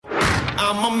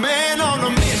I'm a man on a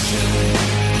mission.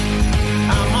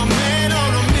 I'm a man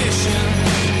on a mission.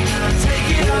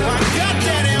 Take it up. I got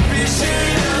that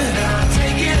ambition.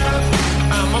 Take it up.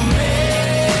 I'm a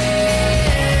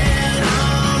man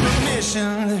on a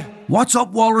mission. What's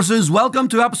up, walruses? Welcome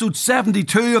to episode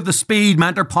 72 of the Speed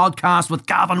Mentor podcast with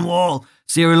Gavin Wall,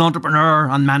 serial entrepreneur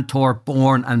and mentor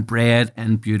born and bred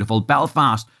in beautiful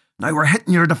Belfast. Now, we're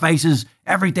hitting your devices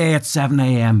every day at 7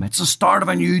 a.m. It's the start of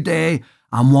a new day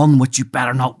and one which you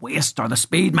better not waste, or the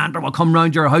Speed Mentor will come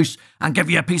round your house and give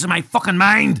you a piece of my fucking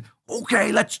mind.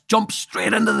 Okay, let's jump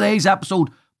straight into today's episode.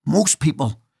 Most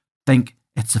people think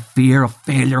it's the fear of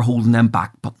failure holding them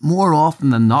back, but more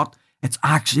often than not, it's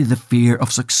actually the fear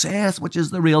of success, which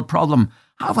is the real problem.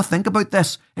 Have a think about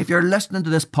this. If you're listening to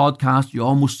this podcast, you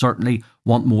almost certainly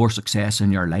want more success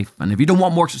in your life. And if you don't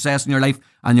want more success in your life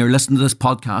and you're listening to this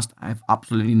podcast, I have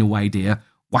absolutely no idea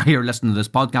why you're listening to this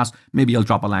podcast. Maybe you'll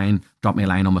drop me a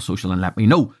line on my social and let me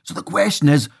know. So the question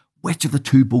is, which of the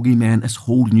two bogeymen is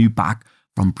holding you back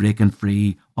from breaking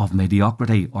free of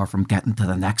mediocrity or from getting to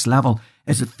the next level?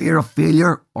 Is it fear of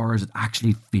failure, or is it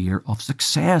actually fear of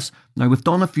success? Now, we've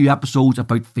done a few episodes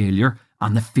about failure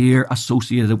and the fear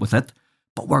associated with it,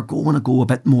 but we're going to go a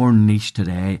bit more niche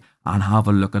today and have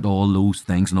a look at all those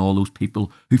things and all those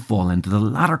people who fall into the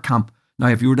latter camp. Now,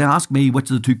 if you were to ask me which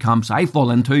of the two camps I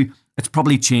fall into, it's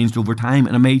probably changed over time,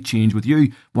 and it may change with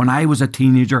you. When I was a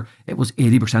teenager, it was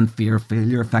 80% fear of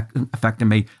failure affecting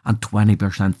me and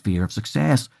 20% fear of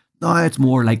success. Now it's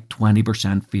more like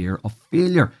 20% fear of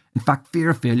failure. In fact, fear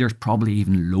of failure is probably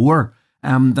even lower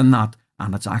than that.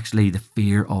 And it's actually the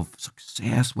fear of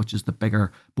success, which is the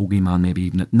bigger bogeyman, maybe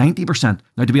even at 90%.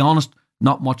 Now, to be honest,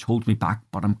 not much holds me back,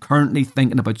 but I'm currently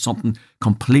thinking about something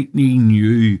completely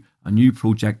new, a new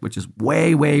project, which is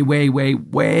way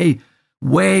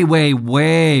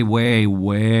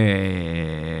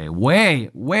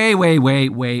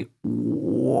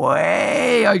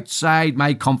outside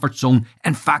my comfort zone.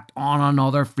 In fact, on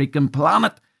another freaking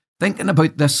planet. Thinking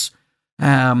about this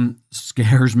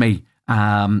scares me.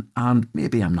 And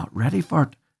maybe I'm not ready for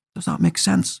it. Does that make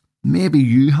sense? Maybe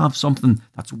you have something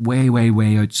that's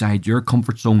way outside your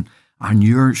comfort zone and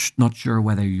you're not sure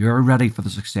whether you're ready for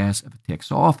the success if it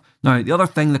takes off. Now, the other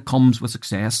thing that comes with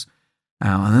success,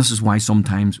 and this is why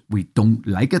sometimes we don't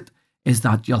like it, is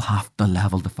that you'll have to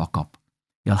level the fuck up.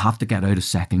 You'll have to get out of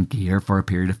second gear for a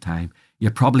period of time. You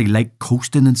probably like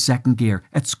coasting in second gear.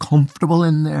 It's comfortable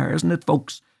in there, isn't it,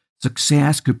 folks?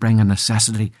 Success could bring a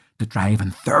necessity to drive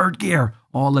in third gear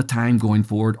all the time going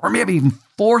forward, or maybe even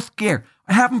fourth gear,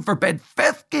 heaven forbid,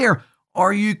 fifth gear.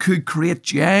 Or you could create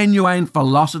genuine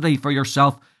velocity for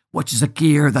yourself, which is a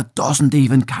gear that doesn't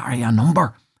even carry a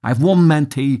number. I have one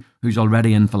mentee who's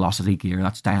already in velocity gear.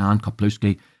 That's Diane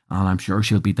Kopluski, and I'm sure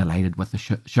she'll be delighted with the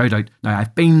shout out. Now,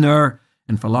 I've been there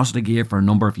in velocity gear for a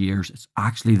number of years. It's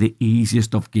actually the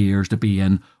easiest of gears to be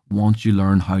in once you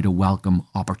learn how to welcome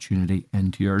opportunity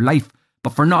into your life.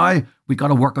 But for now, we got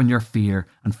to work on your fear,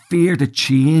 and fear to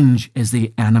change is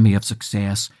the enemy of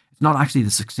success. It's not actually the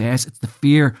success, it's the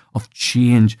fear of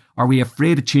change. Are we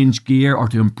afraid to change gear or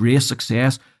to embrace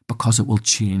success because it will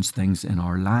change things in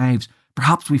our lives?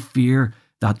 Perhaps we fear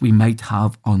that we might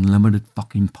have unlimited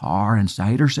fucking power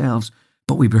inside ourselves,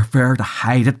 but we prefer to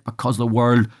hide it because the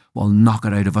world will knock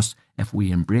it out of us if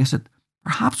we embrace it.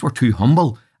 Perhaps we're too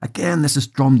humble. Again, this is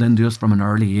drummed into us from an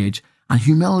early age, and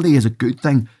humility is a good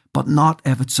thing, but not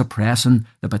if it's suppressing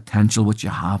the potential which you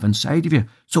have inside of you.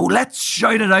 So let's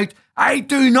shout it out. I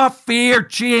do not fear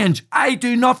change. I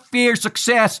do not fear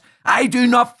success. I do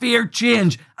not fear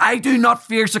change. I do not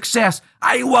fear success.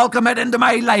 I welcome it into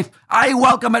my life. I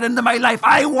welcome it into my life.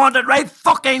 I want it right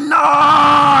fucking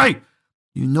now.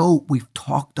 You know, we've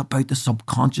talked about the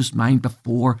subconscious mind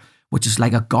before, which is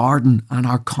like a garden, and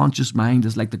our conscious mind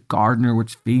is like the gardener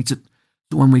which feeds it.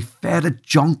 So when we fed it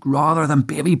junk rather than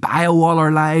baby bio all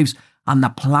our lives, and the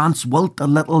plants wilt a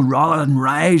little rather than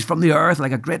rise from the earth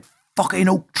like a great fucking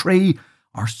oak tree,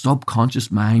 our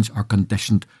subconscious minds are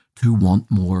conditioned to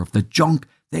want more of the junk.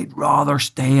 They'd rather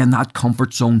stay in that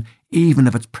comfort zone, even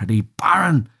if it's pretty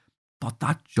barren. But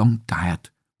that junk diet,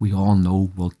 we all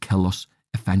know, will kill us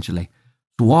eventually.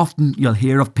 So often you'll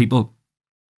hear of people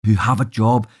who have a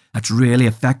job that's really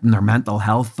affecting their mental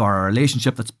health, or a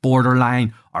relationship that's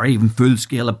borderline or even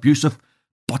full-scale abusive.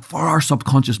 But for our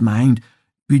subconscious mind,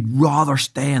 we'd rather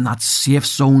stay in that safe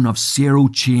zone of zero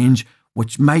change,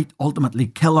 which might ultimately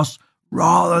kill us,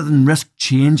 rather than risk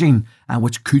changing, and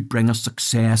which could bring us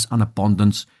success and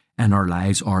abundance in our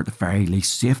lives, or at the very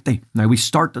least safety. Now, we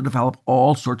start to develop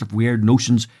all sorts of weird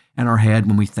notions in our head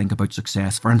when we think about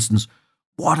success. For instance,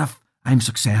 what if I'm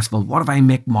successful? What if I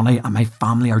make money and my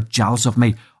family are jealous of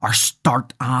me or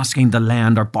start asking to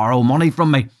lend or borrow money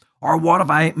from me? Or what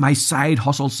if my side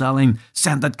hustle selling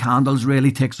scented candles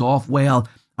really takes off well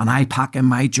and I pack in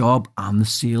my job and the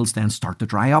sales then start to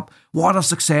dry up? What if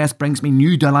success brings me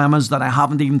new dilemmas that I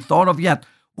haven't even thought of yet?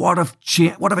 What if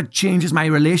it changes my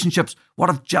relationships? What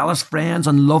if jealous friends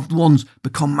and loved ones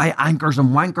become my anchors and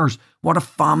wankers? What if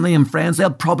family and friends,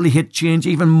 they'll probably hate change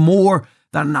even more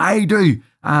than I do.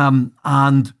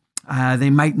 They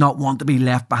might not want to be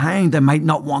left behind. They might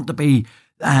not want to be,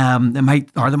 they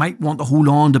might want to hold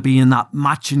on to being that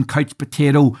matching couch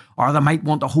potato, or they might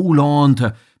want to hold on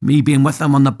to me being with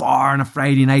them on the bar on a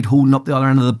Friday night, holding up the other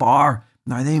end of the bar.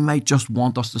 Now, they might just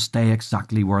want us to stay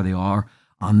exactly where they are.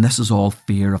 And this is all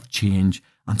fear of change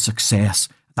and success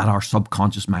that our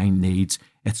subconscious mind needs.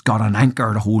 It's got an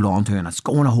anchor to hold on to, and it's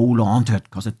going to hold on to it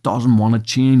because it doesn't want to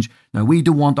change. Now, we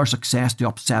don't want our success to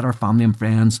upset our family and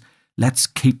friends. Let's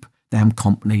keep them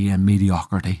company in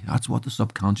mediocrity. That's what the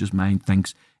subconscious mind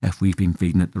thinks if we've been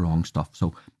feeding it the wrong stuff.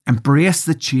 So embrace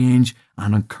the change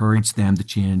and encourage them to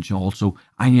change also.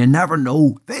 And you never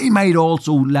know, they might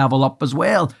also level up as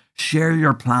well. Share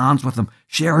your plans with them.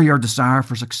 Share your desire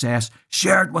for success.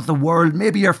 Share it with the world.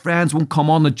 Maybe your friends won't come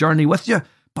on the journey with you,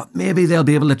 but maybe they'll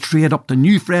be able to trade up to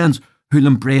new friends who'll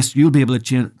embrace. You'll be able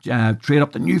to trade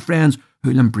up to new friends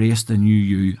who'll embrace the new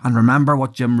you. And remember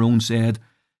what Jim Rohn said,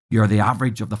 you're the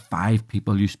average of the 5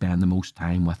 people you spend the most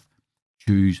time with.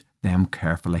 Choose them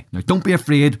carefully. Now, don't be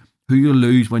afraid who you'll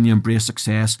lose when you embrace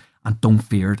success, and don't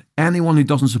fear it. Anyone who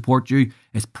doesn't support you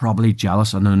is probably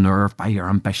jealous and unnerved by your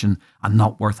ambition and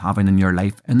not worth having in your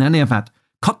life. In any event,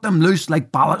 cut them loose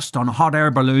like ballast on a hot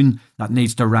air balloon that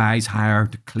needs to rise higher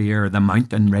to clear the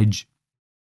mountain ridge.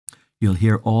 You'll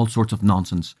hear all sorts of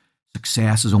nonsense.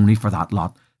 Success is only for that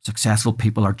lot. Successful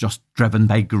people are just driven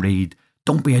by greed.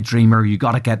 Don't be a dreamer. You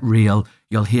got to get real.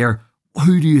 You'll hear,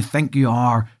 who do you think you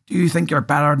are? Do you think you're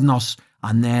better than us?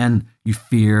 And then you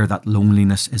fear that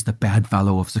loneliness is the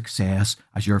bedfellow of success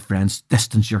as your friends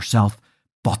distance yourself.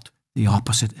 But the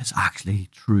opposite is actually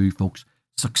true, folks.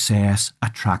 Success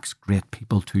attracts great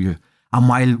people to you. And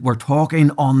while we're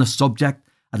talking on the subject,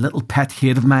 a little pet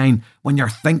hate of mine, when you're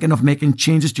thinking of making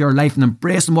changes to your life and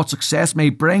embracing what success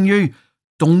may bring you,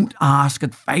 don't ask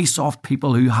advice off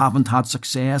people who haven't had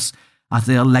success, as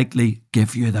they'll likely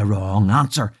give you the wrong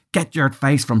answer. Get your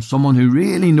advice from someone who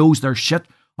really knows their shit,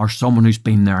 or someone who's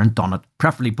been there and done it,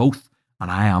 preferably both,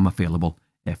 and I am available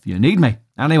if you need me.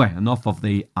 Anyway, enough of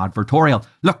the advertorial.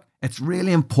 Look, it's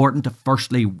really important to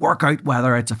firstly work out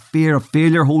whether it's a fear of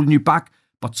failure holding you back,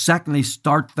 but secondly,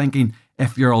 start thinking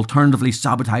if you're alternatively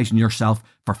sabotaging yourself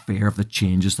for fear of the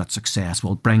changes that success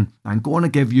will bring. I'm going to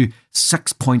give you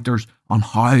 6 pointers on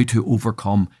how to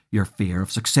overcome your fear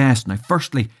of success. Now,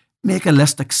 firstly, make a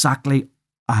list exactly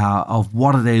of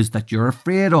what it is that you're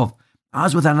afraid of.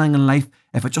 As with anything in life,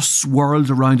 if it just swirls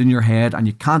around in your head and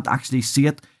you can't actually see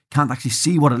it, can't actually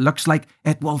see what it looks like,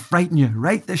 it will frighten you.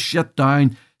 Write this shit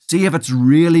down. See if it's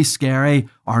really scary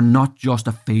or not just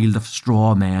a field of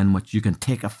straw men which you can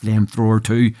take a flamethrower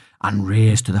to and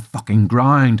raise to the fucking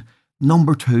ground.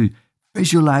 Number 2,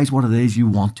 visualize what it is you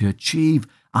want to achieve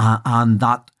and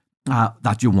that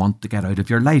you want to get out of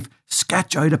your life.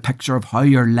 Sketch out a picture of how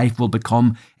your life will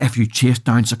become if you chase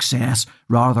down success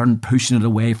rather than pushing it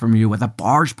away from you with a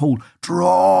barge pole.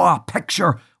 Draw a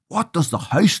picture. What does the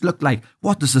house look like?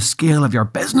 What does the scale of your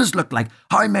business look like?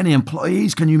 How many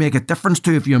employees can you make a difference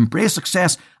to if you embrace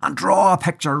success? And draw a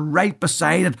picture right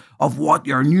beside it of what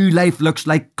your new life looks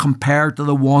like compared to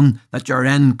the one that you're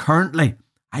in currently.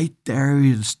 I dare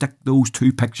you to stick those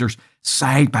 2 pictures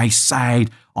side by side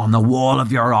on the wall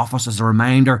of your office as a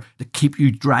reminder to keep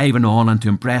you driving on and to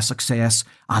embrace success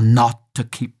and not to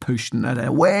keep pushing it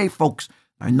away, folks.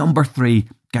 Now, number 3,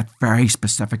 get very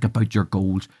specific about your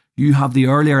goals. You have the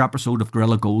earlier episode of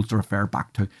Guerrilla Goals to refer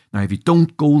back to. Now, if you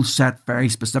don't goal set very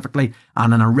specifically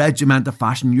and in a regimented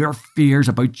fashion, your fears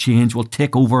about change will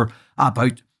take over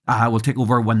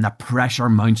when the pressure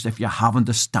mounts if you haven't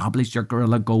established your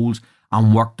guerrilla goals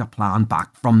and worked a plan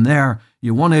back from there.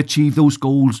 You want to achieve those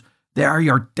goals. They're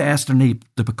your destiny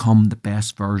to become the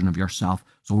best version of yourself.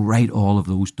 So write all of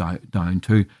those down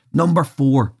too. Number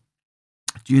 4,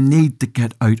 do you need to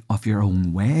get out of your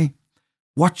own way?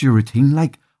 What's your routine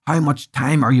like? How much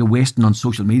time are you wasting on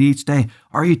social media each day?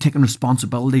 Are you taking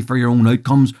responsibility for your own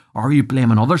outcomes? Or are you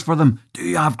blaming others for them? Do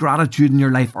you have gratitude in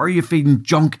your life? Are you feeding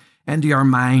junk into your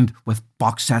mind with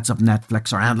box sets of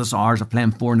Netflix or endless hours of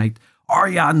playing Fortnite? Are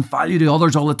you adding value to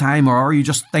others all the time, or are you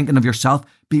just thinking of yourself?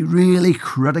 Be really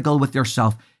critical with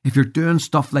yourself. If you're doing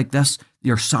stuff like this,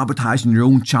 you're sabotaging your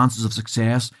own chances of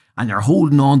success, and you're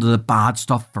holding on to the bad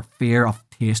stuff for fear of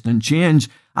tasting change.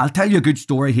 I'll tell you a good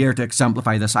story here to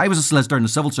exemplify this. I was a solicitor in the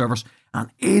civil service, and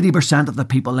 80% of the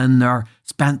people in there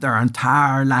spent their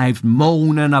entire lives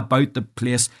moaning about the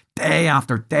place day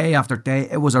after day after day.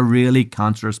 It was a really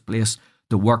cancerous place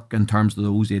to work in terms of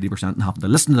those 80% and having to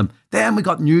listen to them. Then we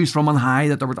got news from on high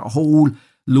that there was a whole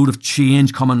load of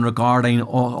change coming regarding a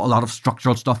lot of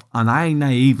structural stuff, and I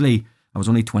naively, I was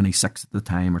only 26 at the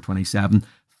time, or 27,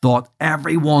 thought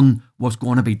everyone was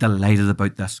going to be delighted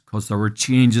about this because there were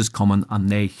changes coming and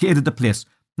they hated the place.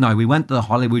 Now, we went to the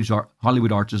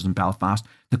Hollywood Arches in Belfast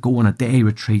to go on a day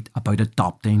retreat about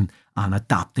adopting and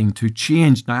adapting to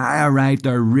change. Now, I arrived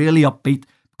there really upbeat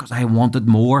because I wanted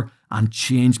more, and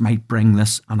change might bring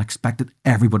this, and expected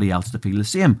everybody else to feel the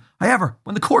same. However,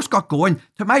 when the course got going,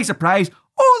 to my surprise,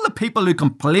 all the people who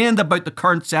complained about the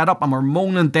current setup and were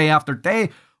moaning day after day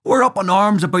were up in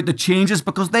arms about the changes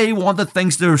because they wanted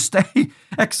things to stay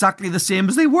exactly the same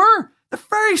as they were. The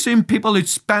very same people who'd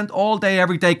spent all day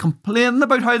every day complaining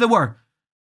about how they were.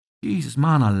 Jesus,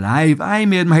 man alive, I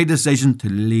made my decision to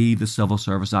leave the civil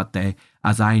service that day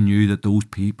as I knew that those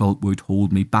people would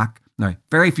hold me back. Now,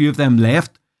 very few of them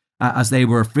left as they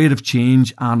were afraid of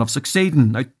change and of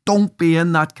succeeding. Now, don't be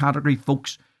in that category,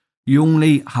 folks. You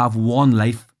only have one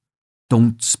life.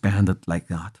 Don't spend it like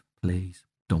that. Please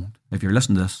don't. If you're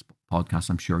listening to this podcast,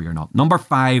 I'm sure you're not. Number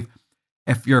 5,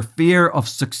 if your fear of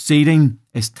succeeding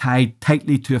is tied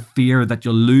tightly to a fear that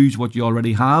you'll lose what you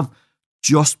already have,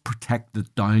 just protect the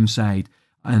downside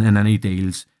in any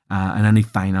deals and any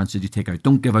finance that you take out.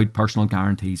 Don't give out personal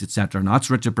guarantees, etc. And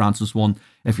that's Richard Branson's one.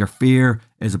 If your fear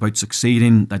is about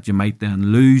succeeding that you might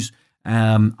then lose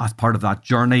as part of that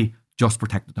journey, just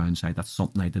protect the downside. That's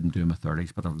something I didn't do in my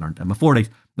 30s, but I've learned in my 40s.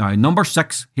 Now, number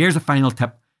 6, here's a final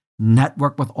tip.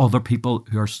 Network with other people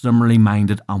who are similarly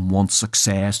minded and want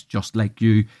success just like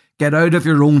you. Get out of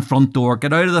your own front door.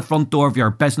 Get out of the front door of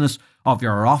your business, of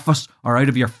your office, or out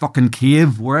of your fucking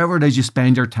cave, wherever it is you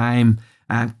spend your time.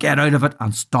 And get out of it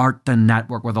and start to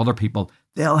network with other people.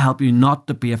 They'll help you not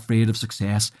to be afraid of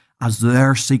success, as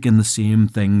they're seeking the same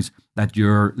things that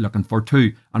you're looking for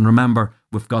too. And remember,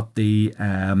 we've got the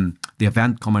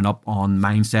event coming up on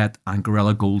mindset and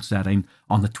guerrilla goal setting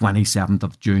on the 27th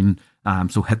of June.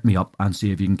 So hit me up and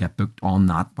see if you can get booked on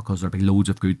that, because there'll be loads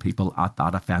of good people at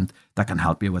that event that can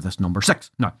help you with this number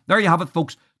 6. Now, there you have it,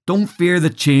 folks. Don't fear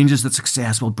the changes that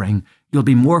success will bring. You'll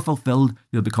be more fulfilled.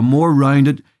 You'll become more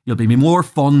rounded. You'll be more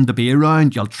fun to be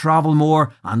around. You'll travel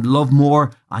more and love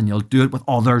more, and you'll do it with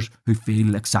others who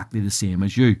feel exactly the same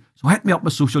as you. So hit me up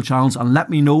with social channels and let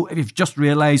me know if you've just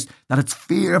realised that it's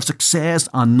fear of success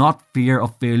and not fear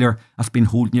of failure that's been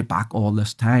holding you back all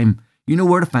this time. You know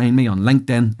where to find me on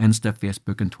LinkedIn, Insta,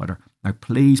 Facebook and Twitter. Now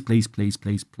please, please, please,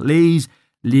 please, please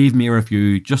leave me a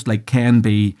review, just like Ken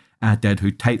B did,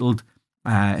 who titled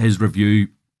his review,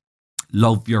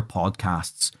 "Love Your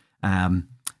Podcasts."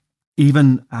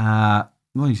 Even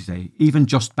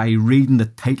just by reading the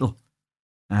title,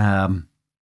 I'm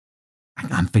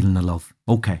feeling the love.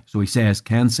 Okay, so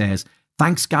Ken says,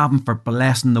 "Thanks, Gavin, for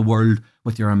blessing the world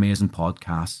with your amazing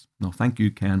podcasts." No, thank you,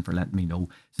 Ken, for letting me know.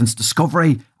 Since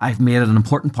discovery, I've made it an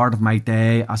important part of my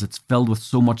day, as it's filled with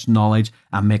so much knowledge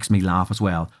and makes me laugh as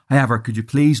well. However, could you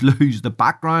please lose the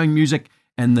background music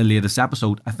in the latest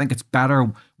episode? I think it's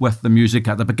better with the music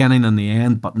at the beginning and the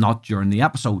end, but not during the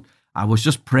episode. I was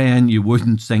just praying you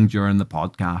wouldn't sing during the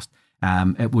podcast.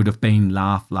 It would have been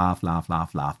laugh, laugh, laugh,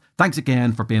 laugh, laugh. Thanks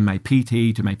again for being my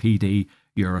PT to my PD.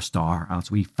 You're a star. That's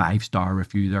a wee 5-star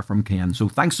review there from Ken. So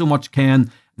thanks so much,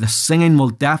 Ken. The singing will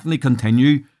definitely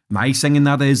continue. My singing,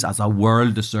 that is, as the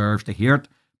world deserves to hear it.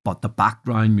 But the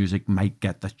background music might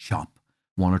get the chop.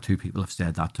 1 or 2 people have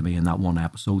said that to me in that one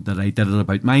episode that I did it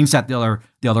about mindset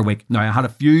the other week. Now, I had a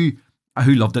few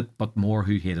who loved it, but more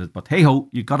who hated it. But hey ho,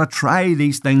 you got to try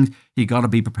these things. You got to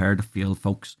be prepared to fail,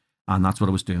 folks. And that's what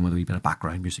I was doing with a wee bit of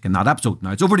background music in that episode.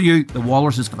 Now it's over to you, the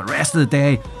walruses, for the rest of the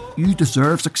day. You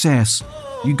deserve success.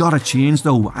 You got to change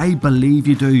though. I believe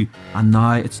you do. And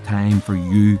now it's time for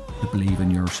you to believe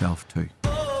in yourself too.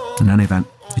 In any event,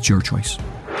 it's your choice.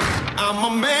 I'm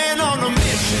a man on a mission.